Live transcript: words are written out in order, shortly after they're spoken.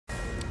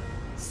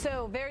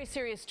So, very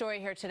serious story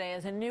here today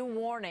as a new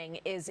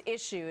warning is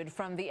issued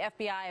from the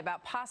FBI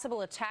about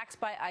possible attacks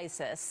by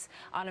ISIS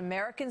on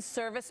American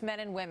servicemen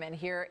and women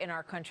here in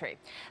our country.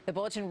 The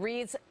bulletin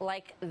reads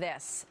like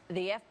this.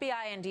 The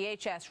FBI and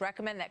DHS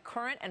recommend that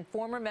current and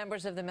former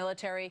members of the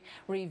military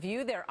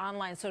review their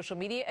online social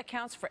media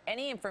accounts for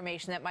any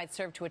information that might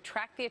serve to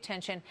attract the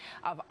attention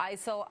of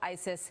ISIL,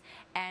 ISIS,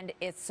 and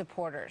its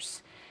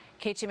supporters.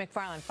 KT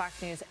McFarland, Fox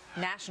News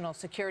national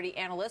security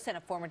analyst and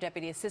a former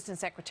Deputy Assistant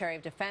Secretary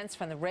of Defense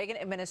from the Reagan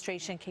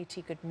administration.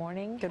 KT, good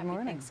morning. Good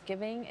morning. Happy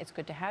Thanksgiving. It's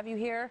good to have you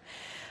here.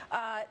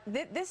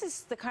 This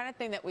is the kind of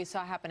thing that we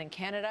saw happen in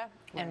Canada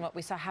and what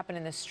we saw happen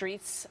in the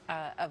streets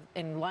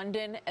in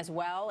London as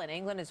well, in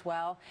England as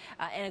well,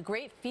 and a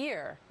great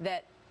fear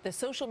that the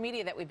social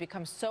media that we've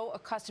become so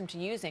accustomed to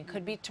using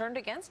could be turned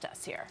against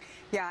us here.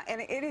 Yeah,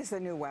 and it is the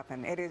new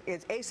weapon.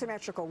 It's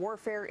asymmetrical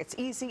warfare. It's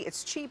easy.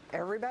 It's cheap.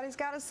 Everybody's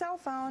got a cell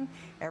phone.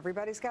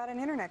 Everybody's got an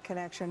internet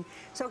connection.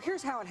 So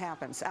here's how it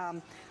happens.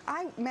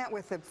 I met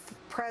with the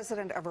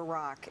president of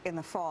Iraq in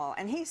the fall,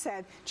 and he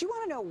said, do you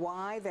want to know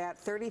why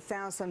that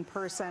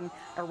 30,000-person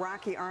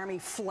Iraqi army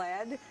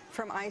fled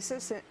from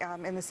ISIS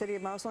in the city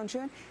of Mosul in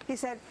June? He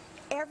said,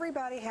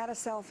 everybody had a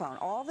cell phone.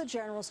 All the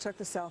generals took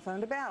the cell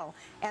phone to battle,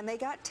 and they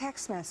got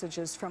text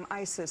messages from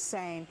ISIS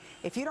saying,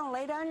 if you don't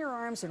lay down your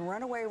arms and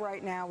run away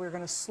right now, we're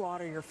going to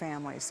slaughter your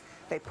families.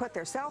 They put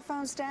their cell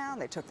phones down,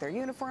 they took their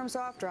uniforms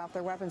off, dropped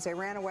their weapons, they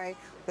ran away.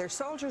 Their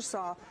soldiers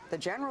saw, the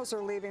generals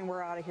are leaving,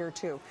 we're out of here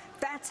too.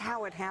 That's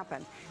how it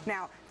happened.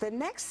 Now, the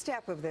next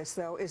step of this,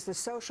 though, is the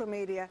social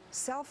media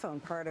cell phone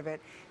part of it,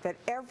 that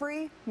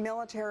every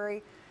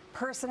military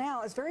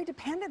personnel is very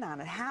dependent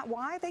on it.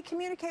 Why? They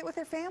communicate with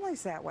their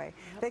families that way.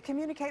 Yep. They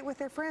communicate with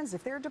their friends.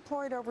 If they're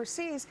deployed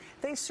overseas,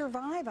 they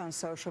survive on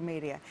social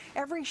media.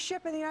 Every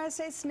ship in the United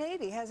States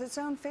Navy has its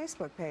own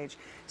Facebook page.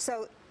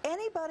 So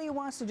anybody who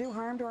wants to do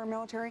harm to our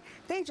military,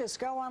 they just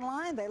go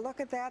online, they look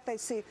at that, they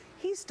see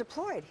he's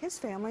deployed, his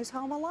family's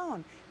home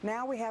alone.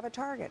 Now we have a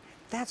target.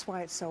 That's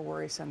why it's so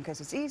worrisome, because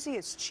it's easy,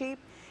 it's cheap,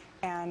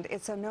 and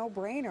it's a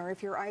no-brainer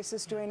if you're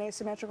ISIS doing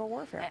asymmetrical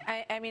warfare.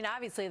 I mean,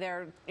 obviously,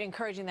 they're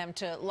encouraging them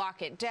to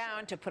lock it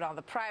down, to put all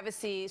the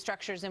privacy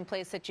structures in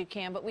place that you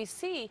can. But we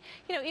see,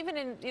 even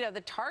in,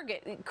 the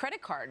Target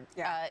credit card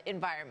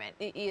environment,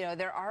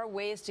 there are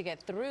ways to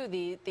get through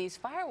these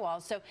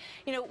firewalls. So,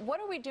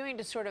 what are we doing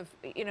to sort of,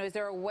 is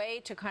there a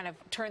way to kind of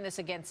turn this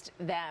against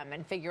them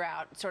and figure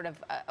out sort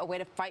of a way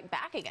to fight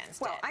back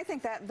against it? Well, I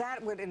think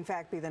that would, in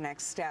fact, be the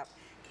next step.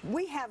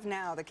 We have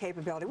now the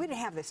capability. We didn't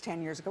have this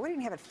 10 years ago. We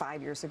didn't have it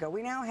 5 years ago.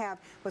 We now have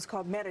what's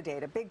called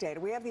metadata, big data.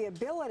 We have the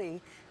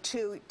ability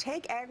to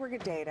take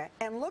aggregate data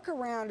and look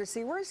around to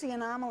see where's the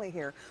anomaly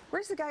here.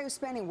 Where's the guy who's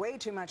spending way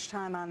too much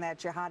time on that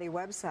jihadi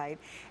website,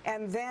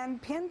 and then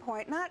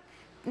pinpoint not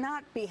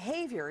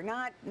behavior,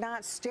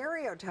 not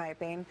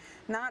stereotyping,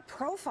 not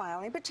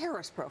profiling, but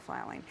terrorist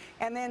profiling,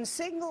 and then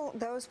single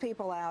those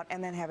people out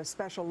and then have a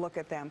special look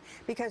at them.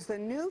 Because the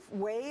new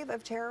wave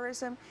of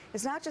terrorism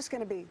is not just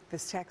going to be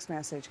this text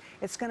message.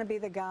 It's going to be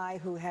the guy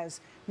who has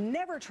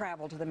never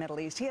traveled to the Middle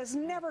East. He has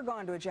never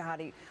gone to a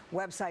jihadi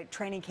website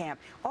training camp.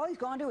 All he's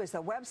gone to is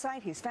the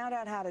website. He's found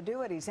out how to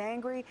do it. He's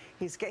angry.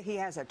 He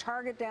has a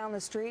target down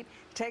the street,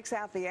 takes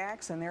out the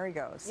axe, and there he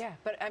goes. Yeah,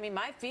 but I mean,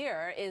 my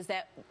fear is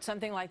that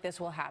something like this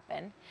will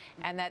happen,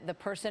 and that the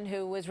person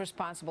who was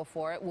responsible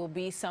for it will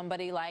be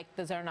somebody like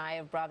the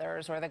Tsarnaev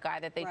brothers or the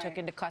guy that they took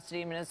into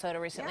custody in Minnesota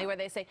recently, where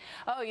they say,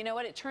 oh, you know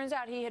what, it turns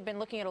out he had been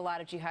looking at a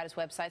lot of jihadist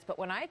websites, but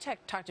when I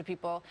talk to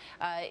people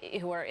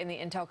who are in the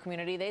intel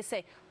community, they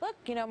say, look,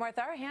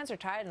 Martha, our hands are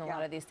tied in a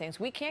lot of these things.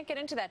 We can't get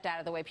into that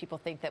data the way people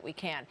think that we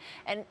can.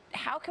 And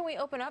how can we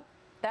open up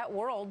that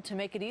world to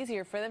make it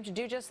easier for them to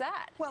do just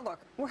that? Well, look,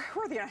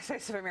 we're the United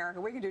States of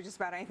America. We can do just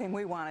about anything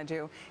we want to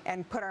do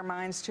and put our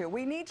minds to.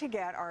 We need to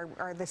get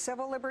the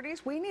civil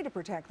liberties. We need to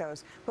protect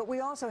those. But we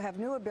also have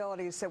new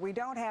abilities that we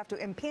don't have to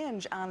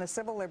impinge on the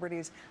civil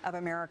liberties of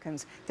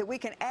Americans, that we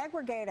can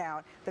aggregate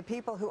out the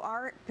people who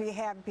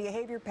have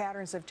behavior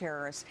patterns of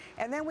terrorists,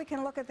 and then we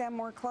can look at them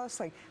more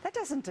closely. That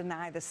doesn't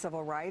deny the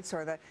civil rights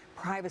or the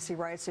privacy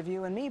rights of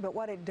you and me, but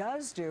what it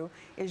does do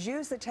is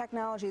use the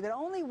technology that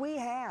only we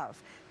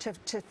have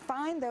to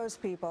find those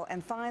people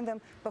and find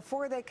them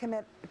before they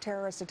commit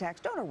terrorist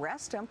attacks. Don't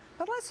arrest them,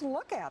 but let's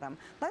look at them.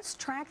 Let's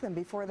track them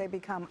before they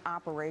become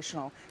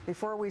operational,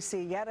 before we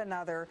see yet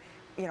another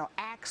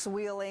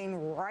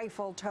axe-wielding,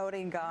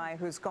 rifle-toting guy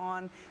who's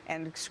gone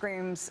and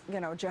screams,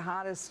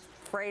 jihadist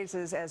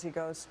phrases as he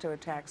goes to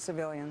attack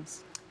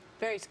civilians.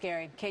 Very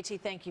scary.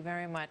 KT, thank you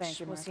very much. Thank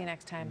you, we'll see you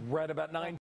next time. Right about 9.